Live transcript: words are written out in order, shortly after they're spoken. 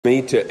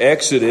Me to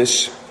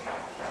Exodus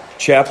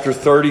chapter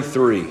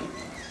 33.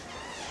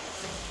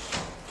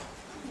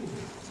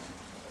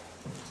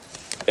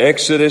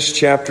 Exodus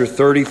chapter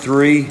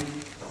 33. I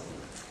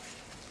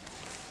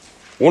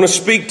want to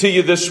speak to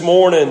you this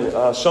morning,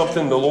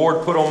 something the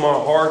Lord put on my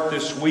heart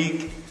this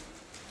week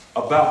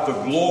about the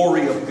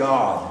glory of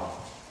God.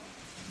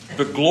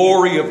 The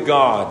glory of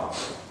God.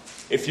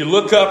 If you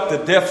look up the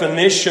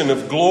definition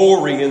of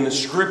glory in the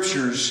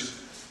Scriptures,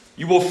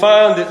 you will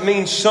find it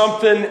means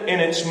something in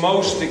its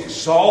most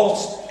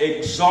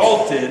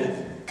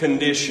exalted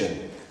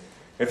condition.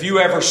 If you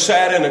ever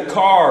sat in a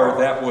car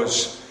that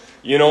was,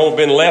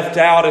 been left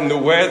out in the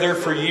weather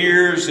for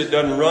years, it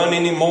doesn't run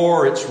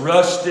anymore, it's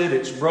rusted,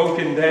 it's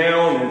broken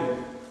down,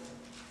 and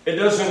it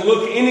doesn't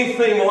look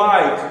anything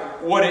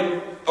like what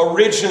it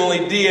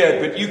originally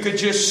did, but you could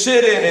just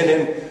sit in it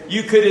and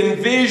you could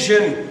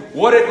envision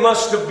what it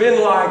must have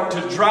been like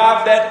to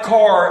drive that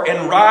car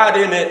and ride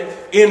in it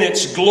in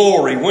its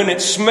glory, when it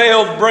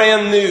smelled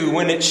brand new,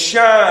 when it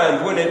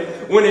shined, when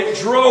it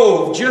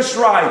drove just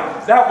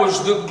right. That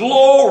was the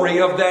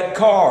glory of that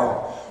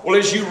car. Well,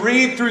 as you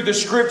read through the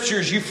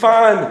Scriptures, you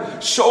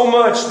find so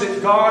much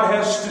that God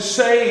has to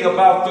say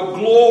about the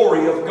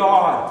glory of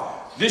God.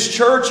 This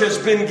church has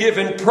been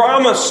given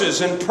promises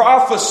and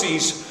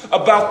prophecies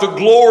about the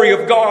glory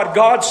of God.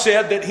 God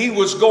said that He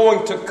was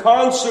going to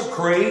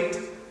consecrate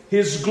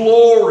His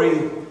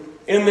glory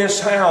in this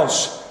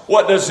house.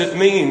 What does it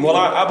mean? Well,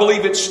 I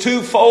believe it's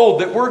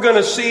twofold, that we're going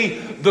to see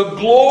the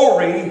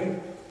glory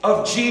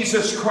of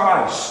Jesus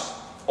Christ.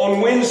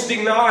 On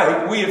Wednesday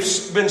night, we have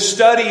been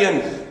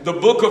studying the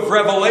book of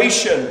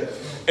Revelation.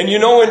 And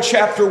in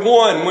chapter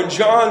 1, when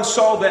John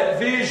saw that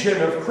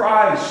vision of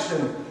Christ,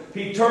 and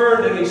he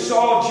turned and he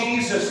saw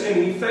Jesus, and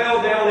he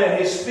fell down at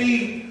His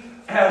feet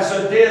as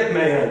a dead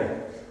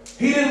man.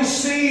 He didn't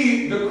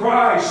see the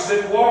Christ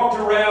that walked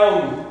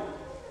around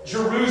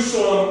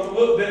Jerusalem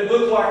that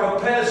looked like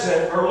a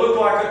peasant or looked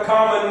like a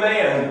common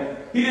man.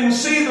 He didn't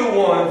see the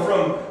one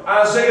from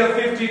Isaiah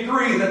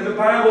 53 that the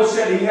Bible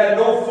said he had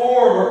no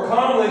form or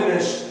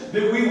comeliness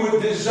that we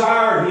would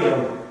desire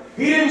him.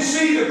 He didn't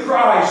see the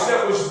Christ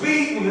that was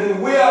beaten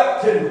and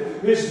whipped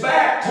and his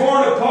back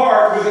torn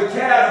apart with a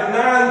cat of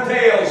 9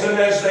 tails, and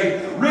as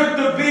they ripped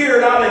the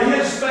beard out of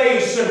his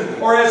face,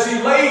 or as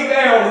he laid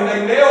down and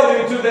they nailed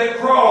him to that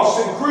cross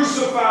and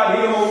crucified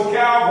him on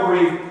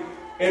Calvary.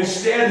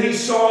 Instead, he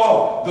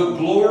saw the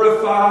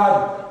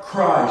glorified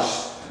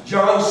Christ.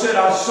 John said,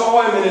 I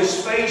saw him and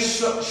his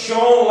face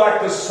shone like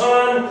the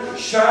sun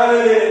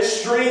shining in its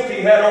strength.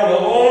 He had on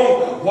a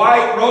long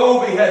white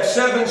robe. He had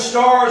 7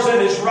 stars in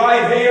his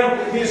right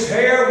hand. His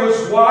hair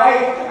was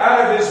white.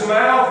 Out of his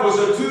mouth was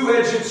a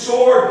 2-edged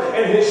sword.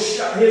 And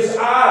his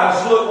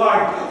eyes looked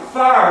like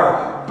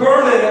fire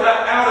burning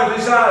out of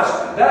his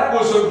eyes. That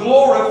was a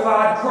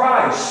glorified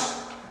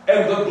Christ.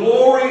 And the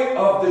glory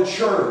of the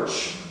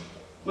church.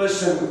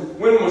 Listen,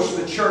 when was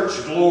the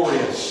church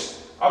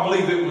glorious? I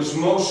believe it was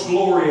most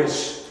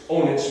glorious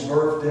on its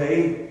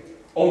birthday,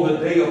 on the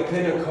day of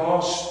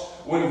Pentecost,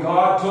 when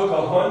God took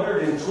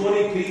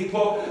 120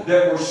 people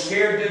that were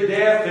scared to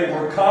death. They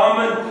were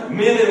common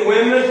men and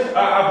women.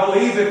 I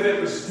believe if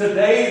it was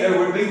today, there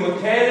would be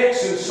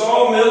mechanics and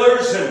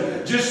sawmillers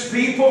and just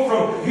people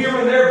from here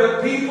and there,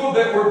 but people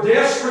that were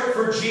desperate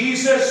for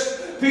Jesus.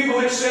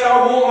 People that said,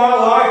 I want my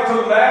life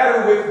to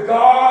matter with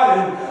God,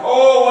 and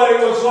what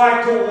it was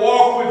like to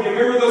walk with Him.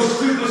 Remember those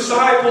 2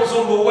 disciples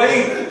on the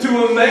way to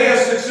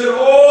Emmaus that said,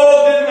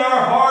 didn't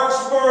our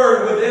hearts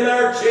burn within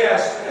our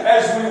chest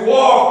as we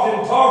walked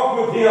and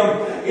talked with Him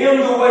in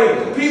the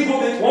way.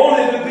 People that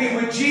wanted to be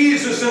with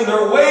Jesus, and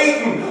they're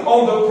waiting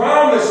on the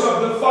promise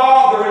of the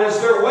Father, and as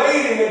they're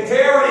waiting and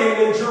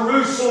tarrying in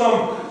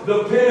Jerusalem,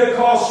 the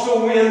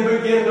Pentecostal wind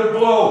began to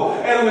blow,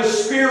 and the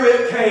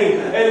Spirit came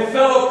and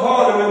fell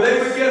upon them, and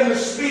they began to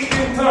speak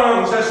in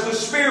tongues as the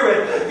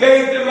Spirit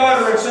gave them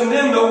utterance. And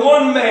then the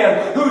one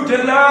man who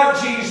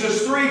denied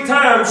Jesus 3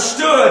 times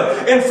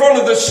stood in front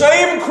of the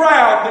same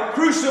crowd that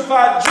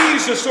crucified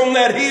Jesus on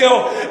that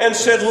hill and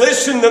said,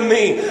 listen to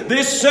me,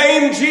 this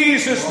same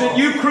Jesus that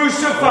you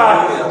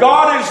crucified,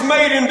 God has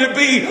made Him to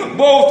be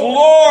both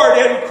Lord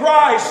and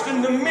Christ.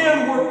 And the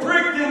men were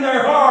pricked in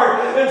their heart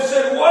and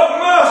said, what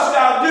must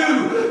I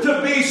do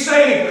to be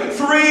saved?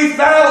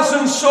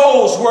 3,000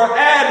 souls were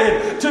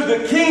added to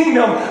the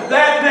kingdom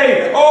that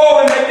day.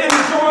 And they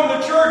didn't join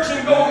the church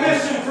and go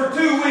missing for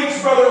 2 weeks,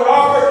 Brother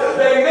Robert.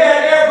 They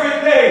met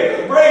every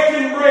day,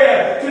 breaking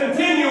bread,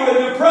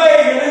 continuing to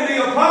pray, and in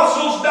the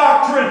apostles'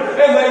 doctrine,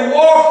 and they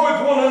walked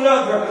with one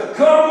another.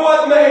 Come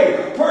what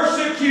may,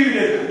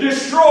 persecuted,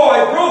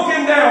 destroyed,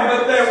 broken down,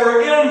 but they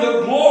were in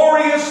the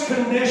glorious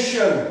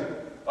condition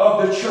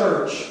of the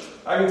church.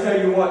 I can tell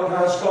you what,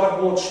 guys,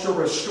 God wants to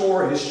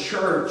restore His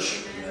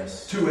church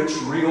to its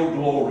real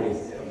glory.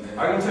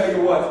 I can tell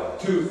you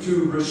what,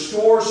 to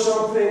restore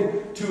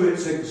something to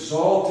its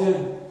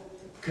exalted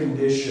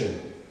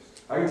condition.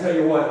 I can tell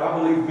you what, I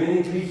believe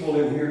many people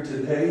in here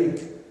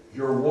today,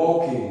 you're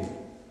walking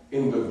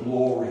in the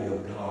glory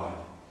of God.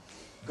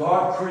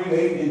 God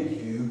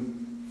created you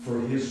for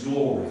His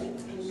glory.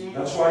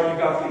 That's why you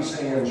got these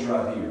hands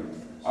right here.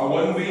 I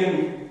wasn't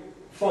being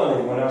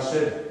funny when I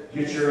said,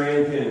 get your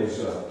antennas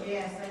up.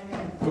 Yes,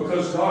 amen.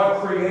 Because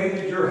God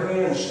created your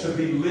hands to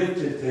be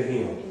lifted to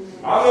Him.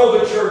 I know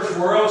the church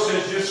world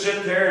says just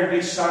sit there and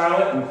be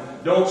silent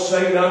and don't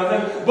say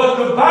nothing.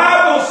 But the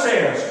Bible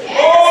says,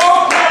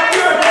 oh, clap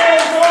your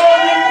hands, all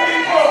you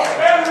people,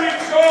 and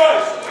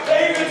rejoice.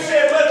 David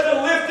said, let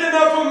the lifting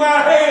up of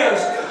my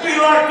hands be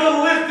like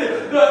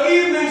the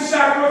evening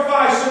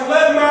sacrifice, and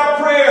let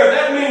my prayer,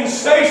 that means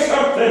say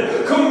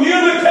something,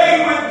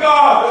 communicate with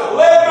God.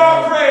 Let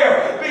my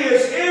prayer be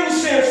as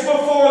incense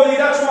before thee.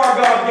 That's why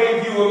God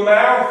gave you a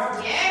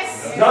mouth.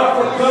 Yes. Not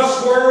for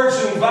cuss words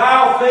and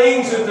vile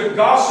things and to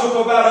gossip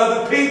about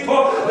other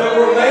people that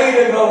were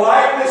made in the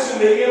likeness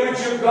and the image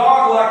of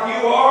God like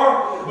you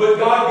are. But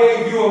God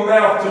gave you a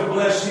mouth to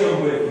bless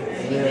Him with.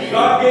 Amen.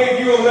 God gave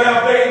you a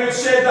mouth. David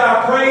said,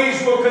 thy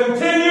praise will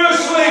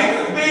continuously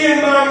be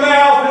in my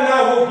mouth, and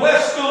I will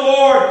bless the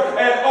Lord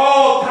at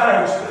all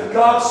times.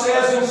 God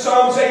says in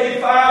Psalms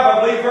 85,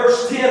 I believe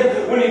verse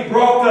 10, when He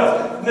brought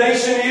the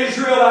nation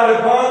Israel out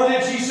of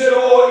bondage, He said,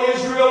 oh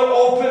Israel,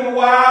 open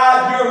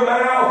wide your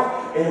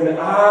mouth, and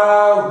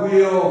I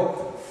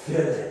will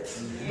fill it.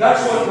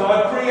 That's what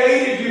God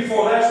created you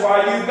for. That's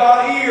why you've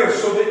got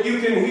ears, so that you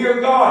can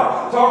hear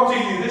God talk to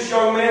you. This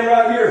young man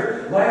right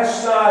here,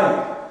 last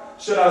night,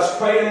 said I was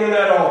praying in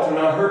that altar, and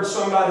I heard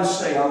somebody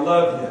say, I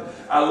love you.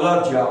 I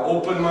loved you. I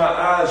opened my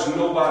eyes, and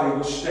nobody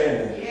was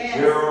standing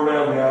there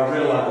around me. I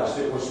realized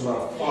it was my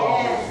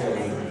Father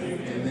telling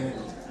me.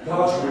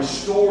 God's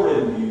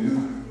restoring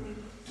you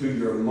to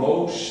your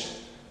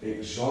most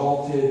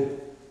exalted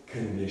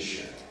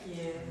condition.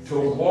 To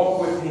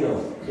walk with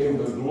Him in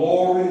the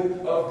glory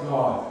of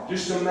God.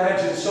 Just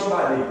imagine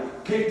somebody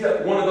picked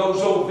up one of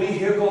those old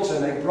vehicles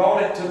and they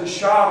brought it to the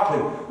shop,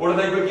 and what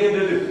do they begin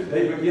to do?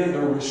 They begin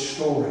to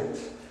restore it.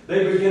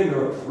 They begin to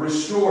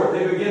restore it.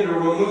 They begin to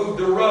remove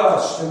the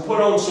rust and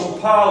put on some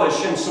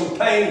polish and some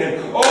paint.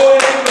 And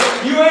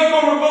you ain't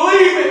going to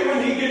believe it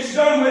when he gets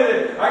done with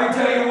it. I can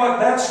tell you what,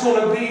 that's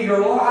going to be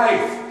your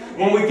life.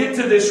 When we get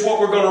to this,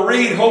 what we're going to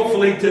read,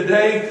 hopefully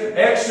today,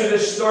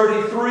 Exodus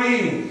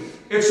 33.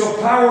 It's a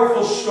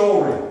powerful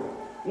story.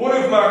 One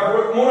of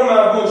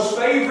my most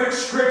favorite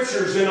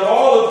scriptures in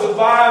all of the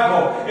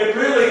Bible. It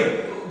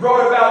really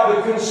brought about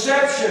the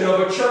conception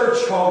of a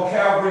church called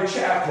Calvary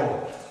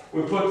Chapel.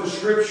 We put the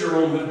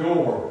scripture on the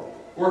door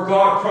where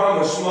God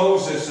promised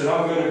Moses that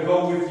I'm going to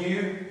go with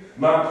you.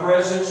 My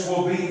presence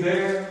will be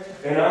there,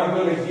 and I'm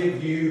going to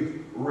give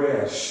you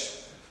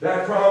rest.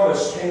 That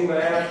promise came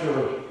after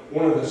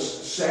one of the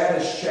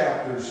saddest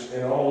chapters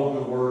in all of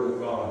the Word of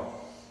God.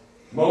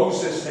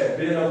 Moses had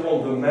been up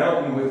on the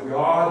mountain with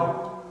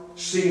God,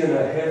 seeing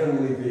a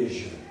heavenly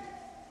vision.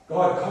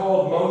 God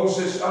called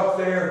Moses up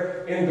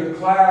there in the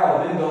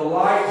cloud, in the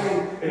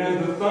lightning, and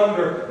in the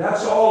thunder.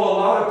 That's all a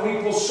lot of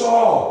people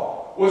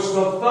saw, was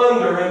the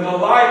thunder and the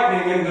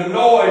lightning and the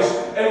noise,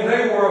 and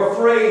they were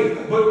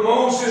afraid. But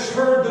Moses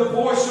heard the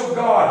voice of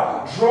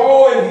God,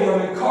 drawing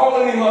him and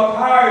calling him up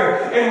higher.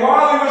 And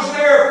while he was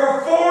there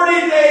for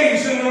 40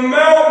 days in the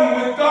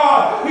mountain with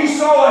God, he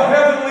saw a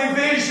heavenly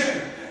vision.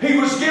 He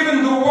was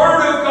given the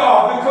Word of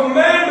God, the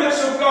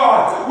commandments of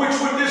God, which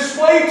would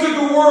display to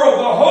the world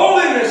the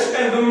holiness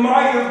and the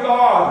might of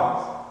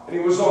God. And he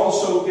was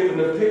also given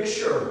a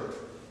picture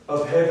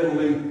of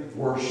heavenly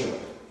worship.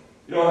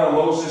 You know how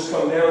Moses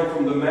come down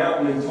from the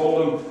mountain and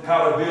told him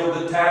how to build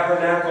the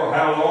tabernacle,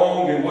 how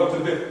long and what to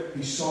build?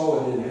 He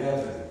saw it in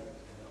heaven.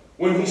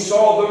 When he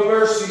saw the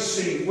mercy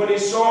seat, when he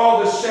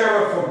saw the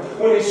seraphim,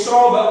 when he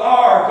saw the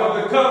ark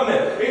of the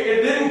covenant,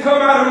 it didn't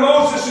come out of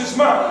Moses'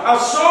 mouth. I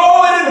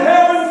saw it in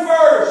heaven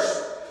first.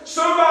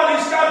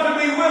 Somebody's got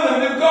to be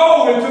willing to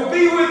go and to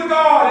be with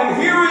God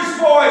and hear His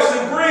voice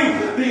and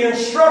bring the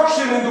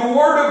instruction and the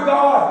Word of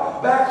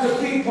God back to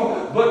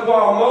people. But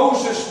while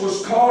Moses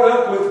was caught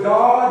up with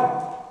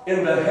God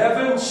in the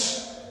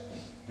heavens,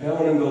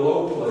 down in the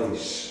low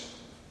place,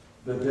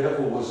 the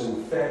devil was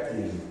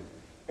infecting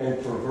and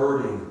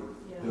perverting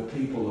the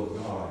people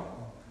of God.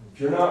 If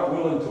you're not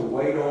willing to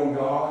wait on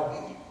God,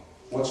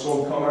 what's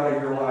going to come out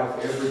of your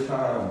life every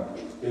time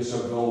is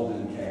a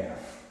golden calf.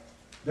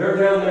 They're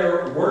down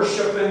there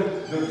worshiping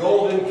the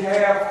golden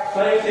calf,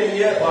 thinking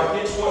yet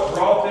like it's what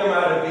brought them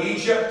out of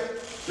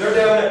Egypt. They're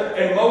down there,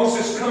 and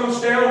Moses comes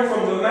down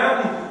from the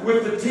mountain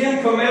with the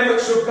 10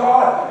 commandments of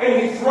God,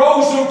 and he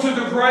throws them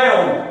to the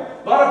ground.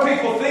 A lot of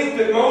people think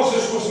that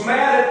Moses was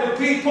mad at the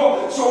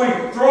people, so he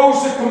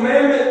throws the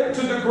commandment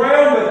to the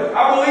ground. But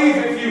I believe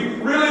if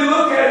you really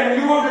look at it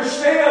and you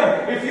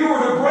understand, if you were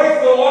to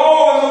break the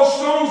law and those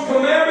stones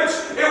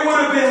commandments, it would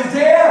have been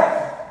death.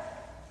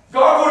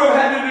 God would have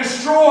had to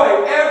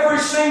destroy every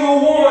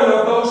single one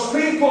of those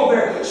people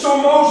there. So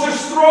Moses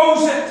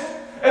throws it,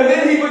 and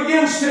then he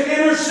begins to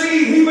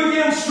intercede. He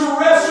begins to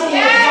wrestle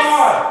with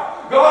God.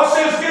 God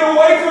says, get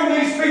away from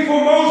these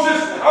people,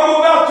 Moses. I'm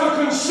about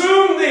to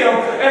consume them,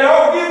 and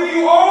I'll give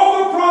you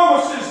all the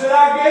promises that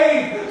I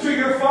gave to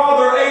your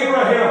father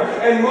Abraham.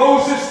 And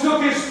Moses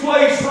took his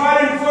place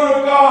right in front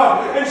of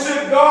God and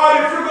said,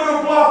 God, if you're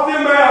going to blot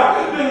them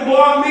out, then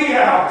blot me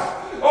out.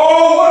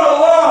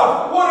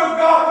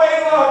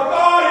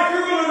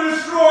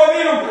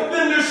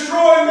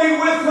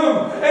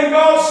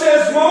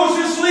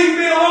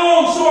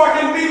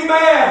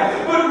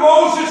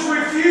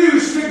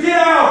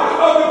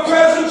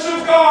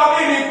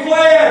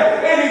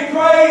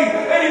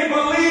 they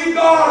believed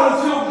God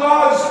until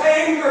God's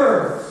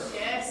anger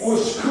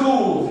was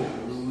cooled.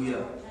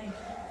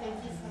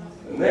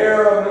 And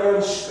there a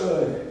man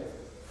stood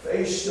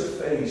face to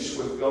face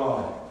with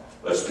God.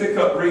 Let's pick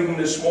up reading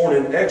this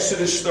morning,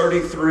 Exodus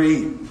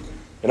 33,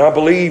 and I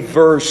believe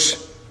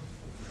verse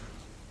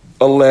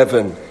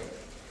 11.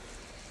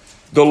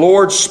 The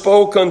Lord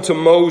spoke unto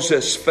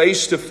Moses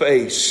face to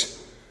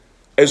face,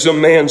 as a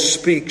man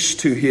speaks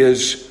to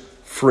his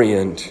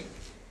friend.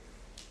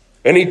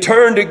 And he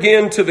turned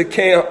again to the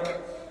camp,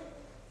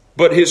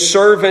 but his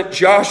servant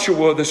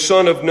Joshua, the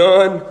son of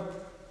Nun,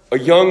 a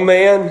young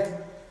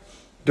man,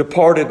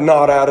 departed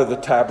not out of the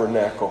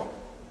tabernacle.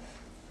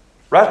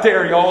 Right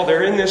there, y'all,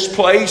 they're in this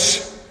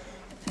place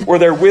where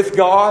they're with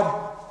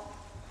God.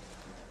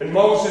 And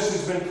Moses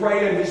has been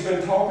praying, he's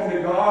been talking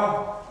to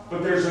God,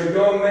 but there's a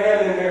young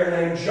man in there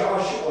named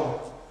Joshua.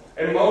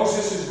 And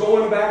Moses is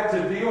going back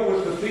to deal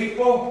with the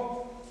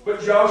people,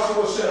 but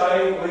Joshua said,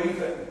 I ain't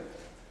leaving.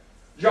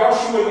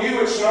 Joshua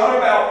knew it's not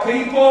about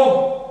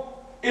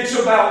people, it's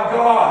about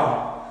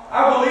God.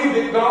 I believe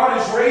that God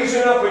is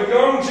raising up a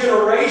young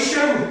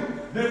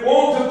generation that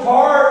won't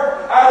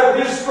depart out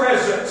of His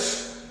presence.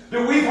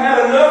 That we've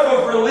had enough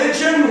of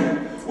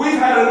religion, we've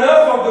had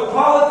enough of the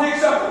politics,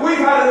 we've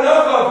had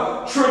enough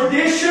of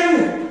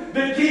tradition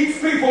that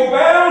keeps people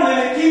bound and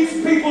it keeps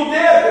people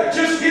dead.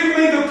 Just give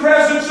me the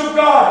presence of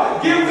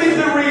God. Give me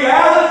the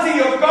reality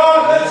of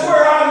God. That's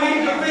where I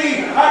need to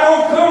be. I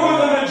don't come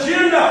with an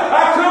agenda.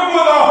 I come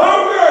with a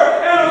hunger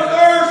and a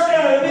thirst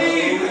and a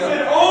need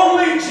that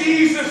only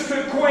Jesus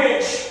could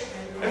quench.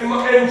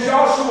 And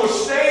Joshua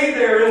stayed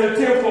there in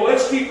the temple.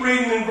 Let's keep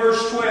reading in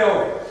verse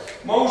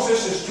 12.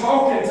 Moses is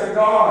talking to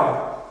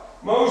God.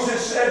 Moses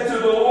said to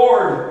the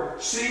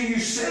Lord, see, you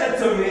said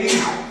to me,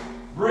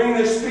 bring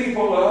this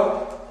people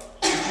up,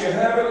 but you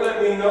haven't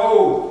let me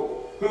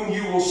know whom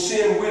you will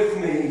send with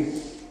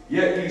me.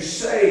 Yet you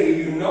say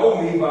you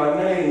know me by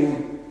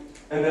name,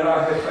 and that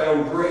I have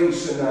found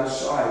grace in thy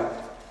sight.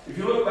 If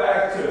you look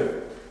back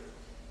to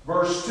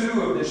verse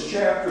 2 of this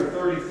chapter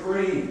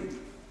 33,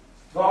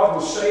 God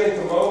was saying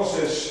to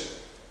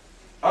Moses,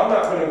 I'm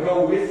not going to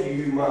go with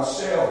you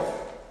myself,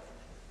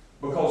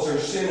 because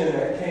there's sin in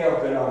that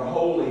camp and I'm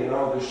holy and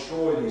I'll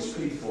destroy these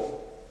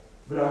people.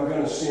 But I'm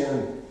going to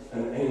send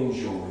an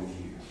angel with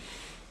you.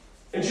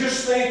 And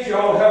just think,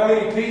 y'all, how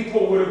many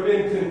people would have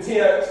been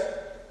content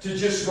to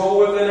just go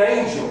with an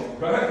angel,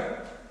 right?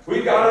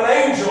 We got an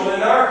angel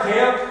in our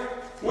camp.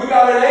 We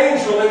got an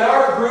angel in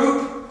our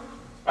group.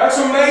 That's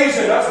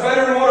amazing. That's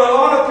better than what a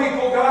lot of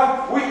people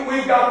got.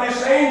 We've got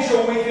this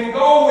angel we can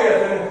go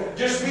with and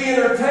just be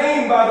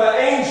entertained by the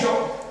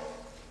angel.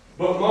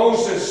 But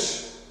Moses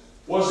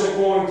wasn't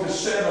going to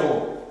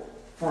settle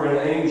for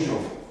an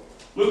angel.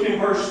 Look in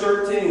verse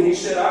 13. He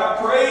said, I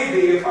pray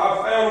thee, if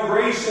I found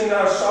grace in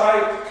thy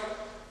sight,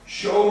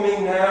 show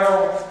me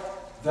now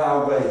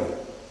thy way.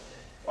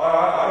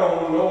 I don't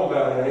want to know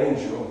about an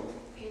angel.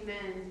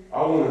 Amen.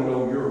 I want to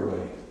know your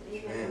way.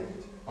 Amen.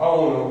 I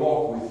want to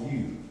walk with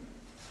you.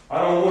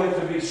 I don't want it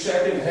to be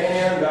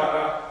secondhand.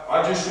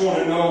 I just want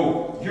to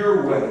know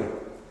your way.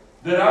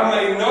 That I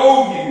may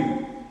know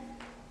you.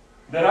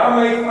 That I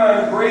may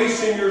find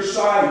grace in your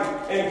sight,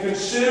 and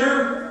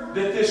consider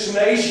that this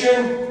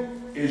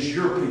nation is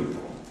your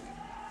people.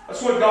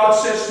 That's what God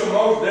says to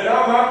Moses. They're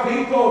not my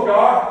people,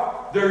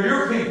 God. They're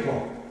your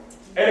people.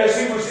 And as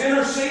he was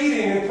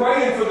interceding and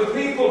praying for the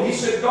people, he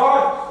said,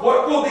 God,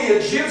 what will the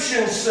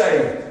Egyptians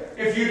say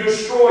if you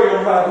destroy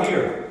them right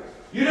here?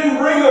 You didn't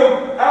bring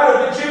them out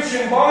of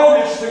Egyptian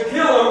bondage to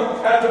kill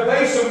them at the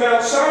base of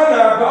Mount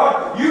Sinai,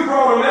 God. You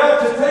brought them out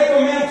to take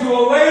them into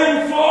a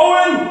land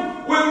flowing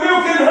with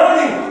milk and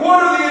honey.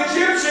 What are the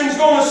Egyptians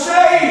going to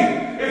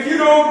say if you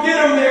don't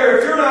get them there,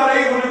 if you're not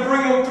able to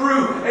bring them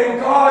through?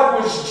 And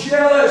God was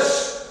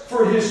jealous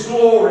for His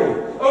glory.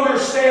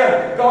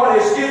 Understand, God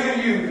has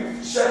given you,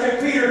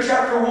 2 Peter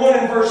chapter 1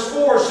 and verse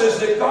 4 says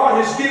that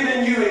God has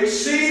given you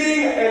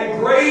exceeding and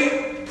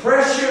great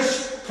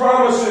precious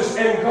promises,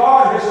 and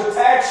God has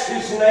attached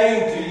His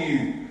name to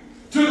you.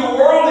 To the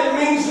world it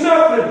means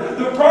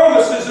nothing. The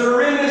promises that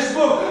are in this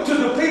book. To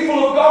the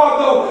people of God,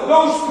 though,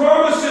 those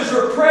promises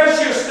are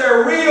precious,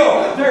 they're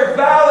real, they're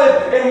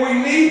valid, and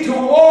we need to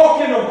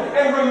walk in them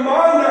and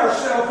remind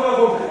ourselves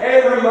of them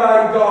and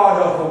remind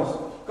God of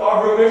them.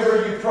 God,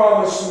 remember you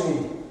promised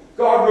me.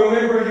 God,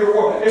 remember your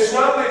word. It's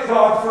not that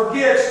God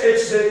forgets,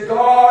 it's that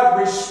God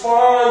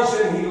responds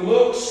and He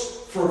looks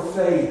for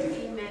faith.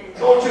 Amen.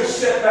 Don't just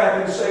sit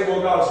back and say,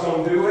 well, God's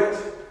going to do it.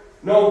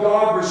 No,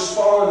 God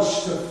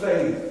responds to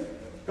faith.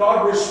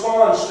 God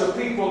responds to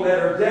people that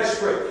are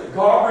desperate.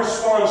 God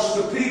responds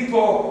to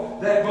people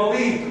that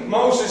believe.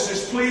 Moses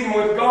is pleading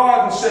with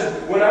God and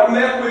said, when I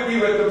met with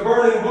you at the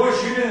burning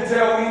bush, you didn't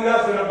tell me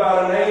nothing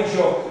about an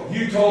angel.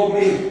 You told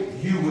me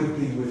you would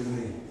be with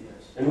me.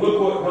 And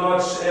look what God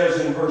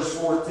says in verse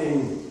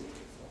 14.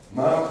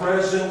 My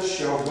presence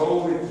shall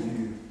go with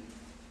you,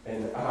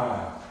 and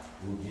I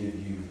will give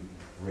you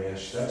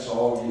rest. That's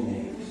all you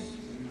need.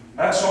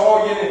 That's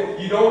all you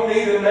need. You don't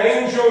need an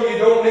angel. You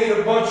don't need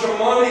a bunch of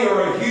money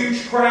or a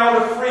huge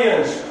crowd of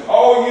friends.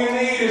 All you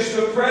need is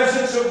the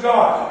presence of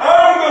God.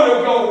 I'm going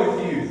to go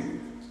with you.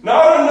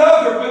 Not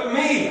another, but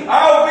me.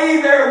 I'll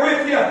be there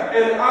with you,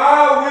 and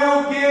I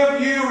will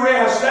give you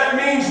rest. That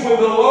means when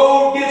the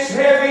load gets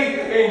heavy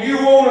and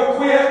you want to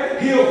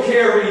quit, He'll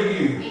carry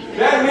you.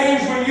 That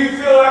means when you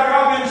feel like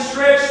I've been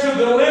stretched to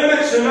the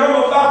limits and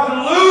I'm about to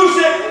lose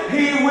it,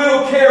 He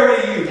will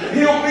carry you.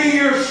 He'll be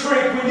your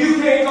strength. When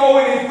you can't go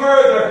any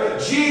further,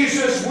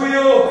 Jesus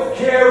will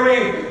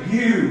carry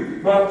you.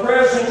 My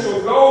presence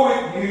will go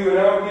with you, and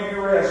I'll give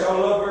you rest. I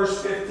love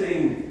verse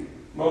 15.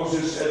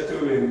 Moses said to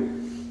him,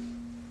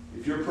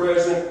 if you're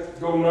present,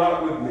 go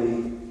not with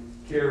me,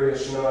 carry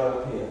us not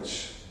up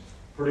hence.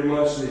 Pretty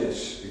much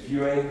this. If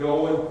you ain't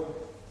going,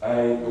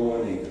 I ain't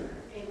going either.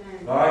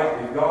 Amen.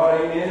 Right? If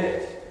God ain't in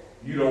it,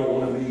 you don't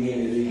want to be in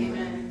it either.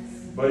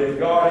 Amen. But if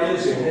God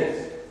is in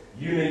it,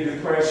 you need to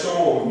press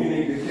on. You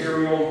need to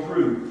carry on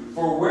through.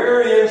 For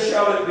wherein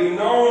shall it be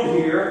known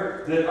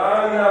here that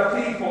I and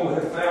my people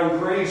have found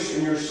grace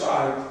in your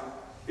sight?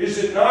 Is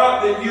it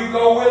not that you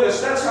go with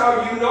us? That's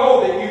how you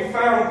know that you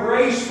found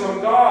grace from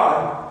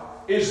God,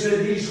 is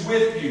that He's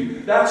with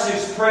you. That's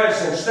His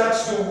presence.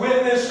 That's the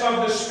witness of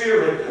the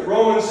Spirit.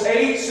 Romans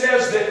 8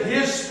 says that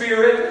His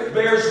Spirit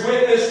bears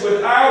witness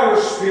with our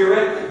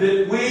spirit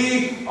that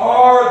we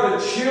are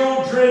the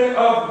children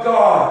of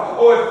God.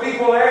 Oh, if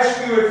people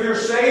ask you if you're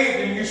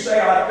saved and you say,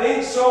 I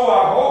think so,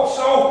 I hope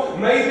so,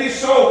 maybe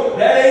so,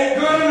 that ain't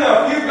good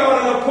enough. You've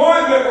got an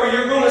appointment where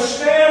you're going to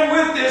stand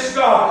with this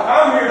God.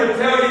 I'm here to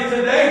tell you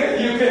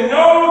today, you can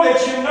know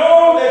that you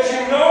know that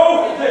you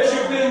know that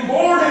you've been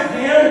born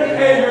again,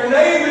 and your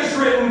name is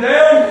written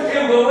down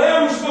in the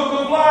Lamb's Book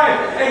of Life.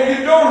 And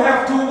you don't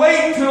have to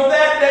wait till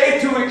that day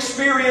to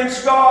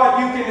experience God.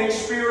 You can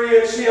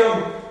experience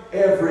Him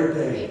every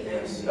day.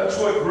 That's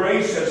what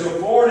grace has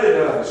afforded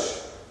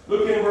us.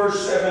 Look in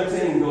verse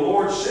 17. The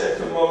Lord said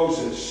to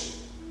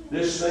Moses,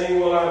 this thing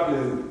will I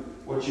do,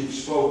 what you've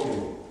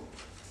spoken,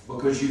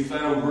 because you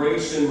found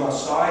grace in my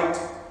sight,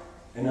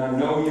 and I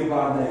know you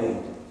by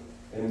name.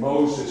 And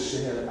Moses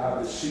said,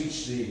 I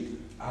beseech thee,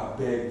 I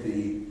beg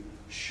thee,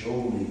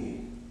 show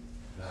me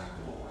thy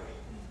glory.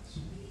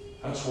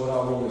 That's what I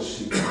want to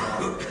see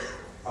tonight.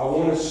 I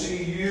want to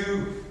see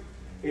you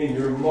in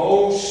your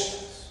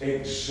most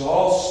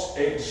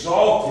exalted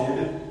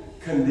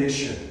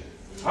condition.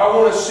 I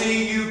want to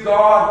see you,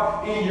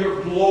 God, in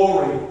your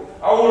glory.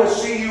 I want to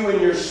see you in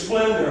your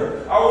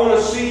splendor. I want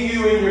to see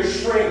you in your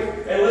strength.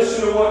 And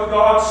listen to what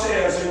God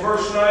says in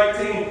verse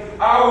 19.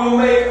 I will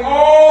make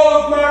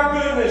all of my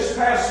goodness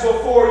pass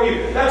before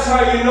you. That's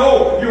how you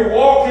know you're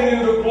walking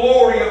in the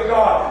glory of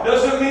God.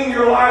 Doesn't mean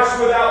your life's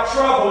without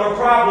trouble or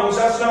problems.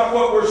 That's not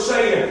what we're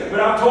saying. But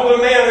I told a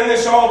man in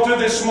this altar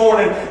this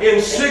morning,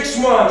 in 6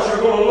 months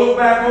you're going to look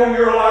back on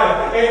your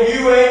life and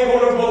you ain't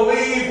going to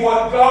believe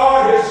what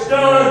God has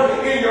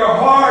done in your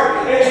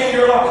heart and in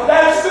your life.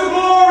 That's the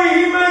glory.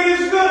 He made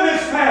His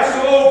goodness pass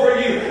over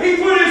you. He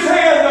put His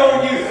hand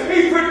on you.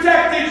 He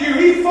protected you.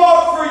 He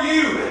fought for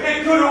you.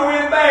 It could have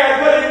went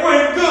bad, but it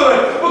went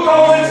good,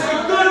 because it's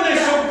the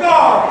goodness of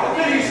God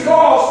that He's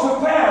caused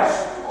to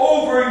pass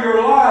over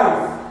your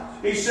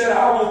life. He said,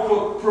 I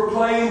will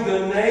proclaim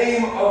the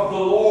name of the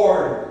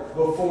Lord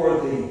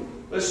before thee.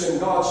 Listen,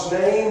 God's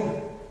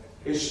name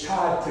is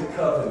tied to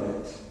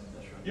covenant.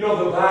 You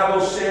know, the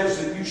Bible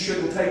says that you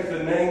shouldn't take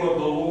the name of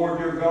the Lord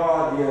your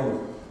God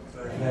in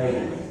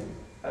vain.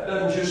 That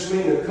doesn't just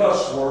mean a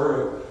cuss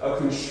word a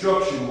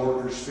construction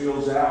worker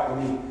spills out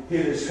when he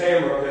hit his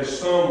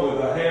thumb with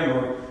a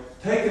hammer.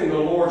 Taking the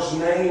Lord's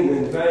name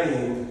in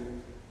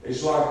vain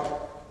is like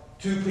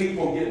two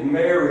people getting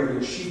married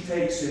and she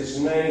takes His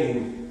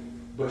name,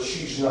 but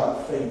she's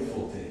not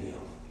faithful to Him.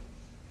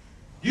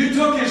 You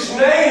took His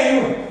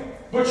name,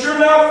 but you're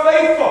not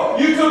faithful.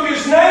 You took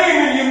His name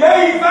and you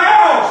made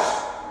vows,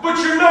 but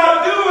you're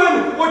not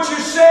doing what you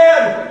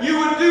said you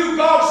would do.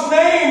 God's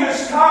name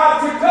is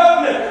tied to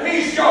covenant.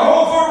 He's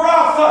Jehovah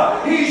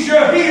Rapha. He's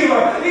your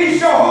healer.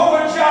 He's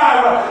Jehovah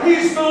Jireh.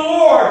 He's the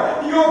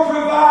Lord, your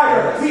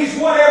provider. He's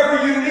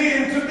whatever you need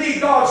Him to be.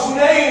 God's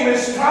name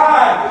is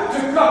tied to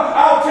covenant.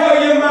 I'll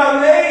tell you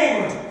my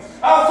name.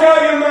 I'll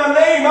tell you my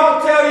name. I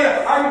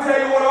can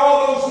tell you what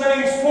all those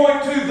names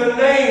point to. The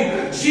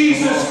name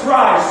Jesus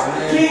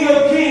Christ, King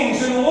of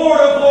Kings and Lord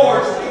of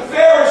Lords,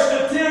 fairest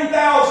of 10,000,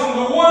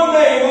 the one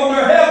name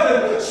under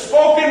heaven,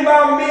 spoken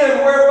by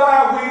men,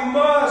 whereby we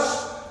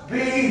must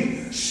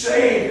be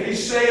saved.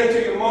 He's saying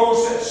to you,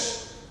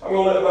 Moses, I'm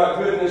going to let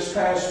my goodness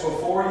pass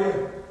before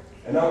you,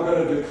 and I'm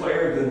going to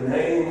declare the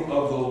name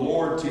of the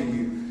Lord to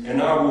you,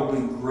 and I will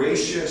be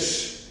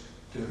gracious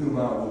to whom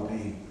I will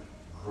be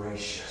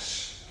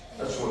gracious.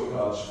 That's what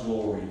God's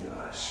glory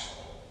does.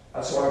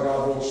 That's why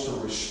God wants to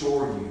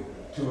restore you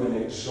to an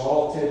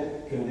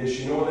exalted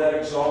condition. You know what that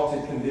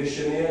exalted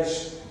condition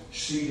is?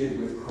 Seated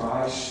with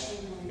Christ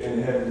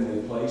in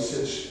heavenly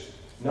places.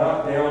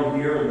 Not down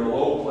here in the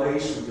low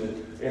place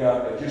with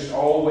just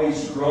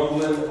always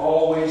grumbling,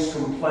 always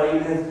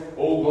complaining.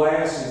 Old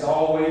glass is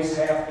always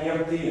half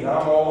empty and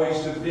I'm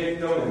always the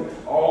victim and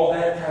all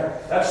that kind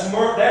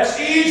of... That's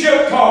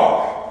Egypt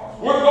talk.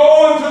 We're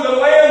going to the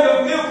land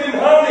of milk and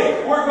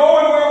honey. We're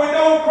going where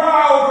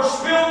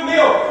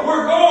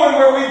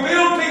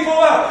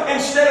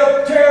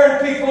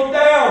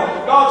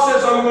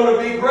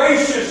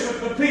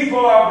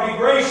people I'll be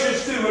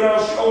gracious to, and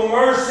I'll show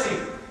mercy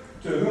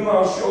to whom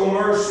I'll show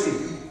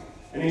mercy.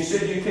 And he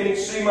said, you can't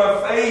see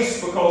my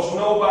face because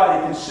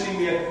nobody can see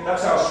me.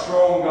 That's how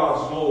strong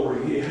God's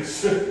glory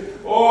is.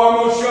 Oh, I'm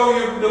going to show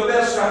you the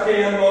best I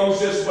can,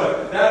 Moses,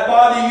 but that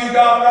body you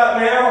got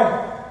right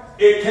now,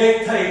 it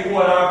can't take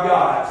what I've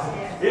got.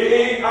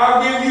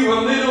 I'll give you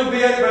a little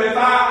bit, but if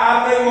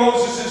I think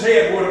Moses'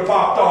 head would have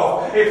popped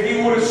off if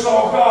he would have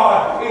saw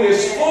God in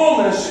His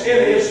fullness,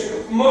 in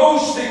His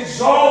most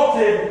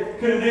exalted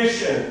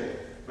condition.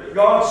 But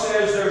God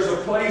says there's a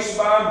place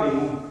by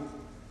me,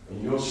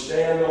 and you'll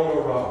stand on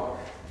a rock.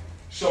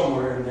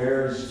 Somewhere in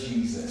there is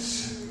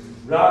Jesus.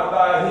 Right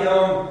by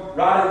Him,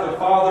 right at the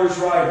Father's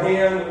right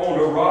hand on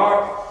a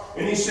rock.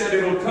 And He said,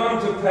 it'll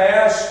come to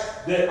pass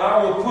that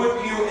I will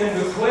put you in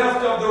the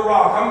cleft of the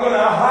rock. I'm going to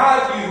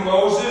hide you,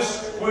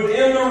 Moses,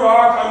 within the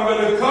rock. I'm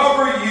going to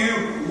cover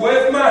you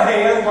with my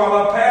hand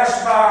while I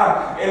pass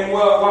by. And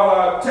while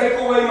I take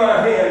away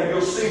my hand,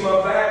 you'll see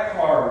my back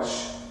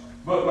parts,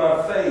 but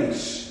my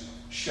face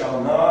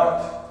shall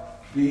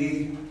not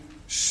be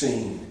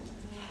seen.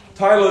 The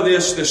title of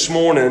this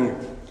morning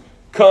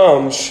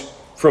comes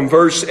from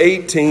verse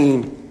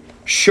 18,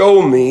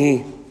 show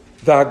me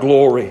thy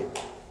glory.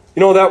 You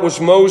know, that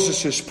was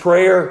Moses'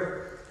 prayer.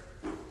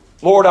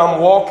 Lord, I'm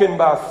walking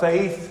by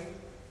faith.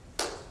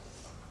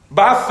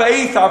 By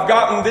faith, I've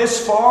gotten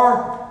this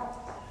far.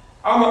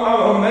 I'm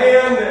a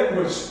man that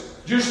was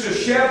just a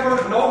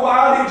shepherd,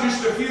 nobody,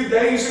 just a few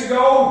days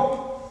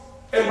ago.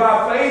 And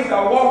by faith,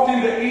 I walked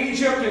into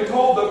Egypt and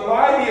told the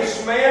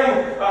mightiest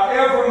man I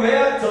ever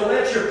met to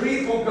let your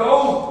people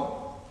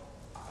go.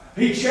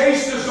 He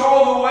chased us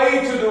all the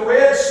way to the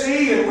Red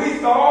Sea, and we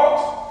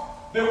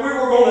thought that we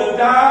were going to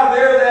die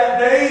there that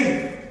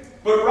day.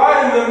 But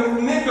right in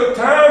the nick of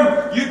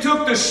time, you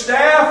took the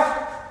staff.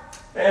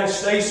 And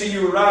Stacy,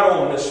 you were right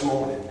on this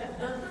morning.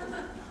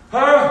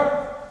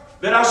 Huh?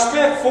 That I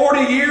spent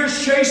 40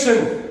 years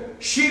chasing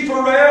sheep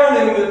around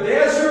in the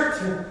desert.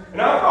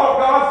 And I thought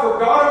God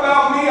forgot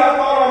about me. I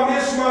thought I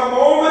missed my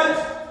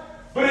moment.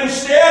 But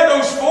instead,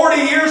 those 40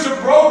 years of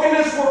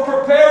brokenness were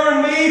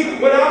preparing me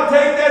when I'd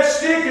take that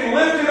stick and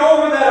lift it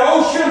over that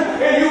ocean,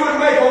 and you would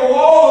make a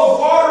wall of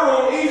water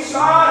on each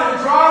side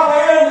and dry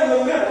land in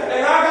the middle.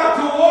 And I got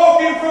to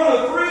walk in front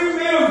of 3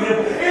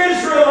 million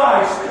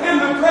Israelites in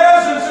the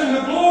presence and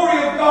the glory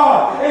of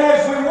God. And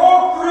as we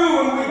walked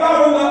through and we got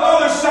on the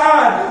other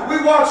side, we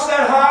watched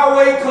that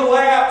highway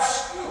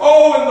collapse.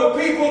 Oh, and the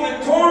people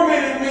that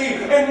tormented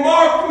me and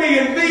mocked me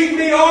and beat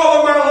me all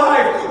of my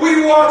life,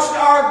 we watched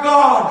our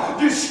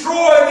God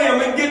destroy them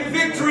and get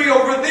victory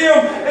over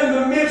them in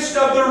the midst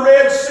of the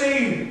Red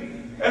Sea.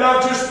 And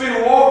I've just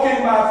been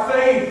walking by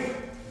faith.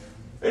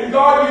 And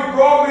God, you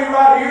brought me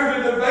right here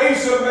to the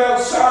base of Mount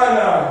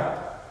Sinai.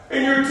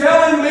 And you're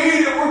telling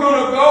me that we're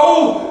going to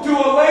go to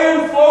a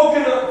land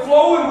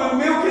flowing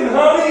with milk and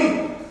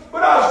honey.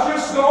 But I was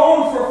just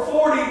gone for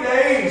 40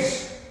 days.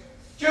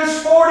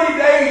 Just 40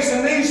 days,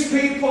 and these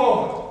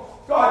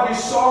people, God, you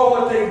saw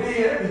what they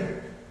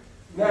did.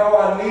 Now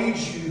I need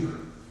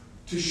you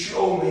to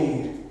show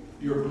me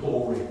your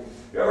glory.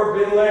 You ever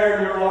been there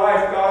in your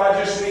life? God,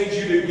 I just need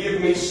you to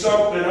give me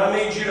something. I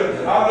need you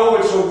to, I know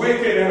it's a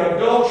wicked and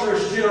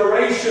adulterous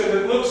generation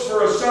that looks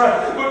for a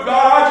sign. But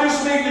God,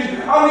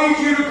 I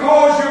need you to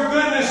cause your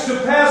goodness to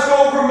pass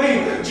over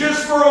me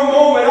just for a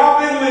moment.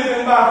 I've been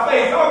living by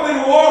faith. I've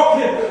been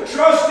walking,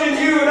 trusting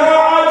you. And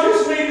I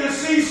just need to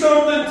see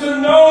something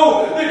to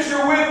know that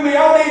you're with me.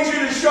 I need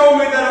you to show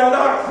me that I'm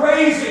not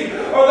crazy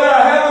or that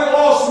I haven't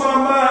lost my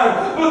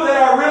mind, but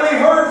that I really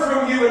heard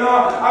from you and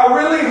I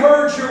really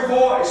heard your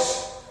voice.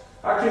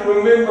 I can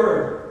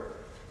remember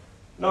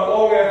not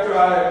long after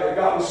I had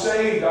gotten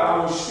saved, I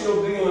was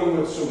still dealing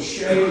with some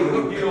shame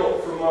and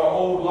guilt from my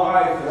old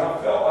life, and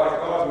I felt like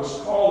God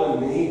was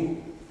calling me,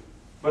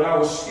 but I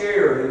was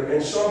scared.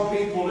 And some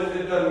people,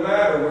 it doesn't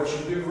matter what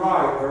you do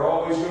right, they're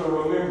always going to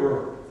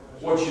remember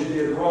what you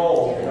did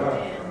wrong. And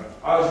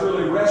I was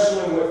really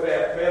wrestling with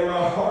that. Man,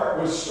 my heart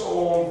was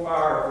so on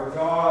fire for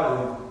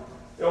God. And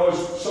you know,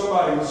 as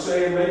somebody was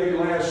saying, maybe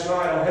last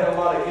night, I had a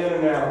lot of in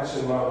and outs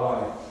in my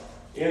life.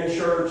 In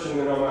church and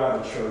then I'm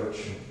out of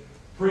church.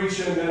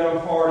 Preaching and then I'm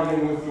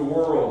partying with the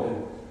world.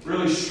 And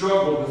really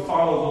struggled to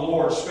follow the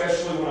Lord,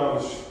 especially when I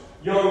was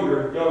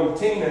young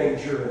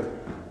teenager. And,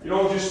 you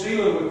know, just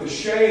dealing with the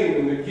shame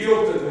and the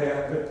guilt of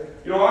that. But,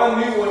 you know,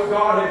 I knew what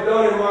God had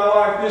done in my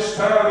life this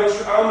time.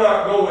 I'm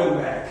not going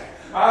back.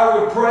 I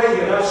would pray,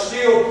 and I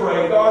still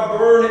pray, God,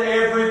 burn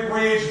every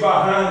bridge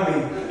behind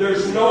me.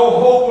 There's no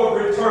hope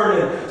of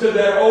returning to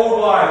that old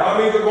life.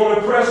 I'm either going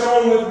to press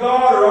on with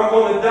God or I'm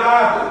going to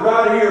die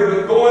right here.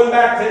 But going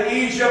back to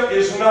Egypt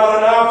is not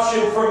an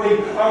option for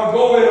me. I'm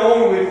going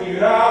on with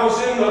you. Now, I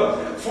was in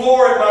the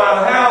floor at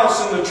my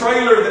house in the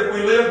trailer that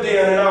we lived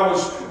in, and I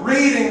was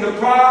reading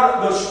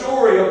the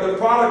story of the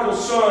prodigal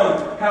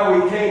son, how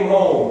he came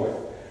home.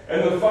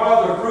 And the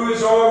father threw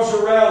his arms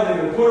around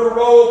him and put a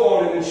robe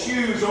on him and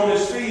shoes on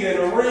his feet and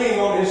a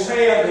ring on his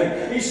hand.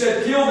 And he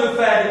said, kill the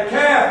fatted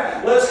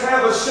calf. Let's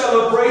have a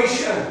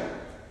celebration.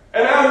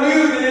 And I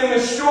knew that in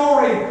the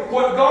story,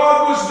 what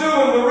God was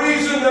doing, the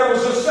reason there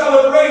was a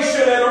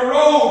celebration and a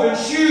robe and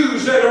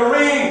shoes and a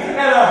ring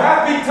and a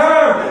happy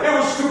time, it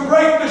was to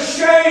break the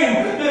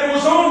shame that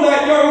was on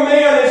that young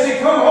man as he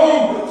come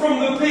home from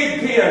the pig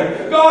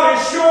pen. God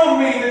has shown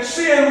me that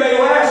sin may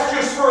last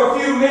just for a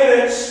few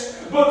minutes,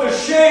 but the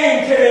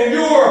shame can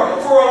endure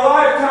for a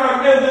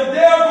lifetime, and the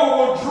devil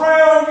will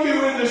drown you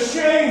in the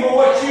shame of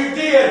what you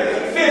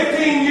did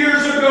 15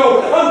 years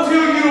ago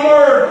until you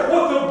learn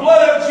what the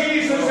blood of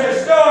Jesus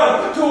has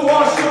done to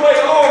wash away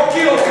all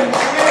guilt and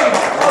shame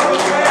of the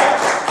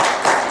past.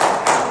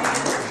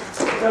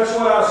 That's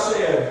what I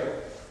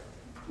said.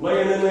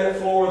 Laying in that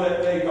floor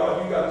that day,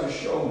 God, you got to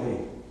show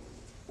me.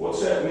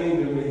 What's that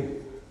mean to me?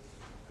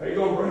 How you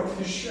going to break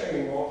this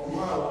shame off of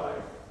my life?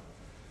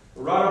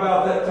 Right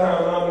about that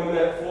time, I'm in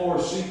that floor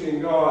seeking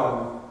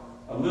God.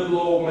 A little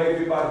old,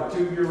 maybe about a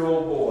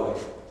 2-year-old boy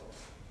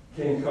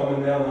came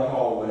coming down the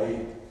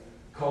hallway,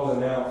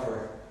 calling out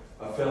for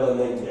a fella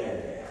named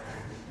Daddy.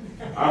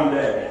 I'm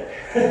Daddy.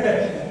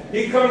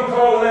 He come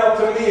calling out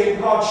to me,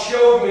 and God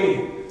showed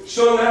me,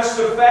 son, that's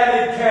the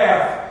fatted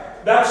calf.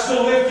 That's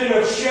the lifting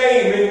of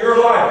shame in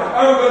your life.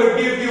 I'm going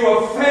to give you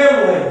a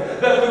family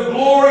that the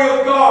glory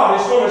of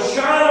God is going to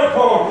shine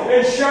upon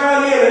and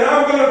shine in. And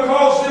I'm going to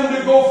cause them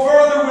to go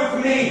further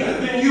with me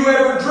than you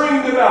ever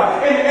dreamed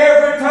about. And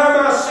every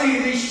time I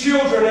see these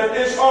children at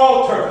this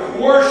altar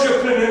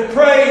worshiping and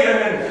praying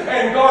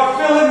and God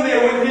filling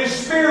them with His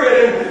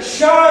Spirit and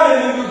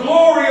shining in the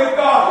glory of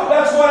God,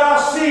 that's what I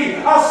see.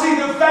 I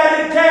see the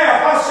fatted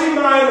calf. I see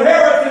my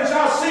inheritance.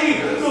 I see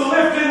the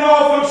lifting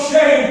off of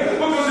shame.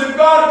 Because if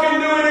God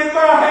can do it in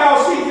my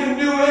house, He can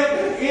do it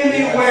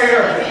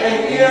anywhere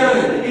and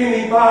in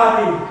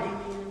anybody.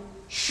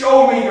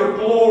 Show me your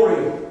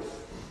glory.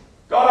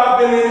 God, I've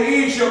been in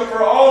Egypt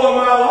for all of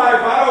my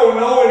life. I don't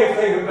know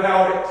anything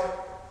about it.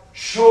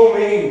 Show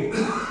me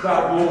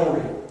thy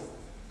glory.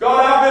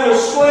 God, I've been a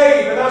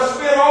slave and I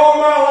spent all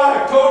my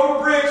life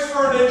toting bricks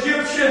for an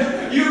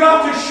Egyptian. You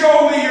got to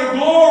show me your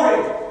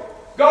glory.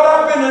 God,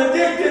 I've been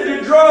addicted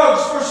to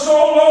drugs for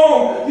so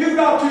long. You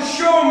got to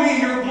show me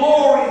your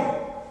glory.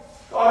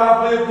 God,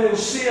 I've lived in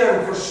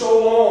sin for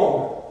so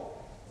long.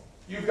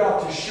 You've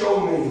got to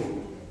show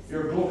me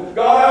your glory.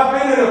 God,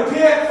 I've been in a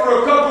pit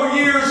for a couple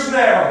years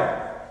now.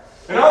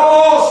 And I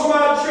lost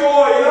my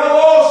joy, and I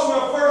lost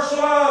my first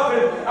love,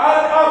 and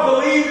I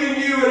believe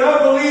in you, and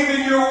I believe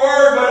in your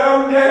word, but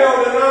I'm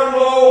down and I'm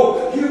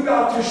low. You've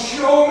got to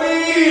show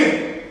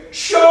me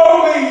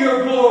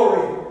your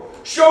glory.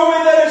 Show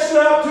me that it's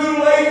not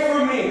too late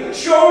for me.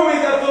 Show me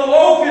that the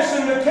locust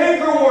and the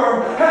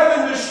cankerworm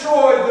haven't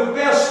destroyed the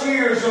best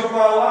years of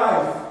my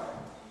life.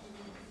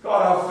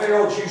 God, I've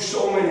failed you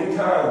so many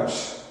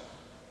times.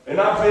 And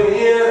I've been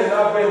in and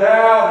I've been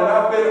out and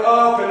I've been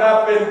up and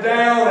I've been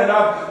down and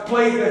I've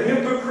played the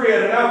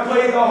hypocrite and I've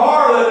played the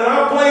harlot and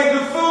I've played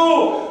the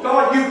fool.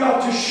 God, you've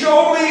got to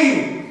show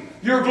me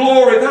your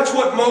glory. That's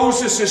what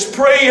Moses is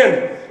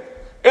praying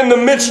in the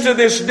midst of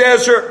this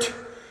desert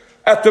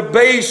at the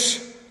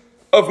base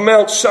of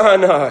Mount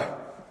Sinai.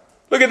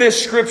 Look at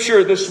this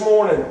scripture this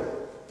morning.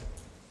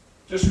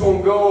 Just going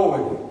to go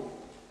and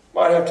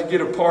might have to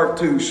get a part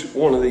 2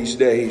 one of these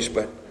days,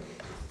 but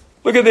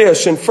look at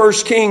this in 1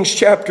 Kings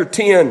chapter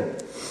 10.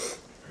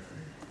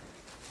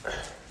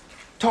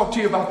 Talk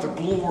to you about the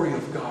glory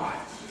of God.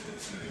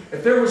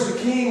 If there was a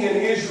king in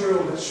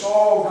Israel that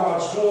saw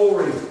God's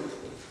glory,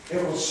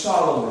 it was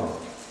Solomon.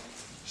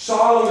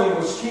 Solomon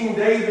was King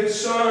David's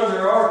son.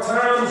 There are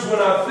times when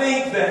I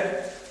think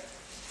that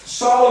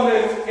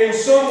Solomon in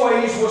some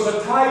ways was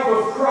a type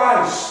of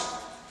Christ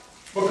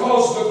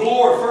because the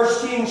glory,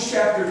 1 Kings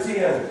chapter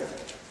 10.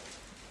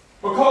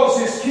 Because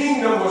his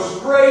kingdom was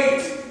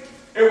great.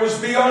 It was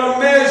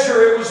beyond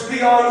measure. It was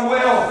beyond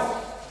wealth.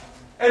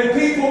 And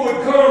people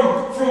would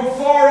come from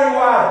far and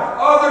wide.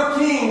 Other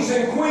kings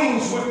and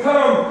queens would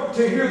come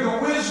to hear the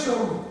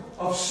wisdom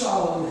of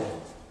Solomon.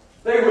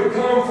 They would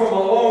come from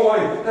a long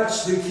way.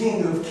 That's the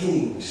King of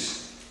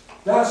Kings.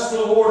 That's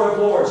the Lord of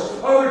Lords.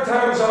 Other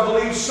times I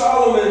believe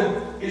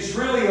Solomon is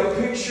really a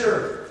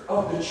picture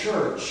of the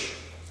church.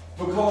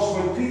 Because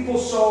when people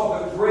saw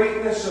the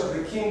greatness of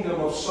the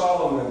kingdom of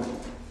Solomon,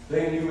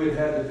 they knew it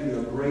had to be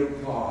a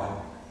great God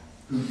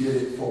who did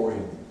it for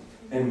him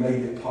and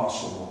made it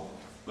possible.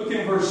 Look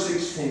in verse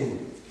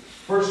 16.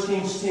 1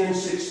 Kings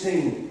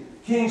 10:16.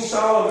 King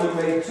Solomon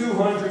made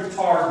 200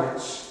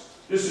 targets.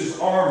 This is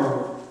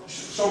armor,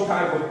 some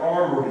type of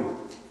armory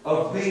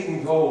of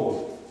beaten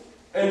gold.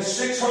 And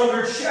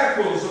 600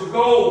 shekels of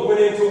gold went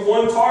into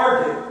one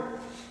target.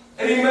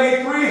 And he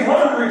made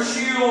 300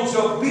 shields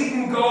of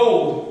beaten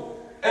gold.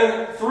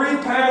 And 3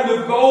 pounds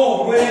of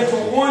gold went into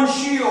one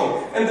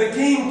shield. And the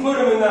king put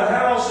them in the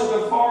house of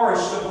the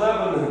forest of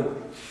Lebanon.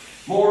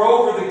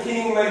 Moreover, the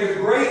king made a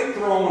great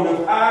throne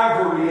of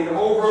ivory and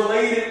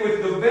overlaid it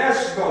with the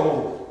best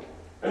gold.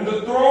 And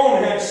the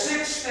throne had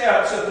 6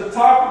 steps. At the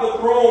top of the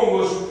throne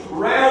was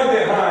round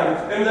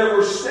behind, and there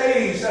were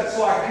stays, that's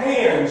like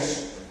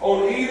hands,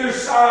 on either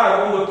side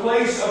on the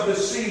place of the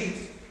seat.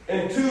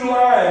 And 2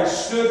 lions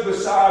stood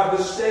beside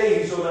the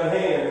stays or the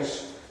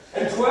hands.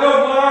 And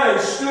 12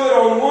 lions stood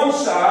on one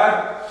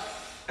side,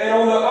 and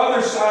on the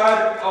other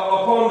side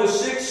upon the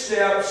 6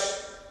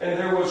 steps, and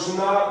there was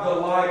not the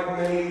like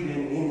made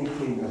in any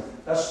kingdom.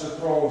 That's the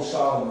throne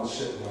Solomon's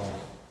sitting on.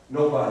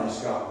 Nobody's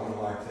got one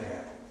like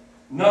that.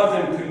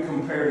 Nothing could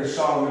compare to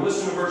Solomon.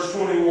 Listen to verse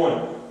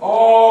 21.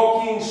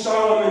 All King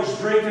Solomon's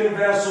drinking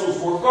vessels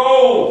were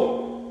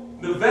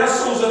gold. The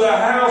vessels of the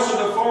house of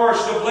the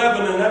forest of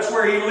Lebanon, that's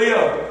where he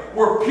lived,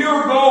 were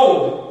pure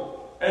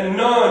gold, and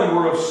none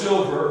were of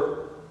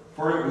silver,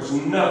 for it was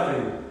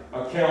nothing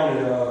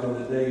accounted of in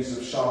the days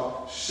of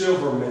Solomon.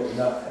 Silver meant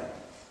nothing.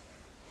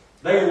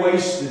 They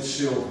wasted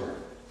silver.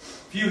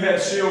 If you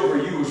had silver,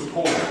 you was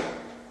poor.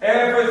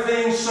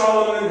 Everything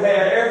Solomon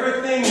had,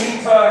 everything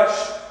he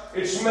touched,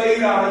 it's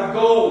made out of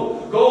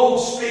gold. Gold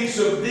speaks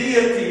of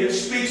deity. It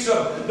speaks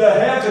of the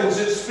heavens.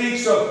 It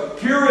speaks of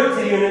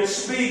purity, and it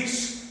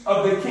speaks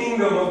of the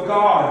kingdom of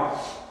God.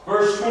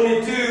 Verse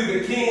 22,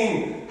 the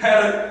king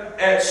had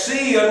at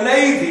sea a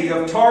navy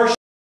of Tarshish.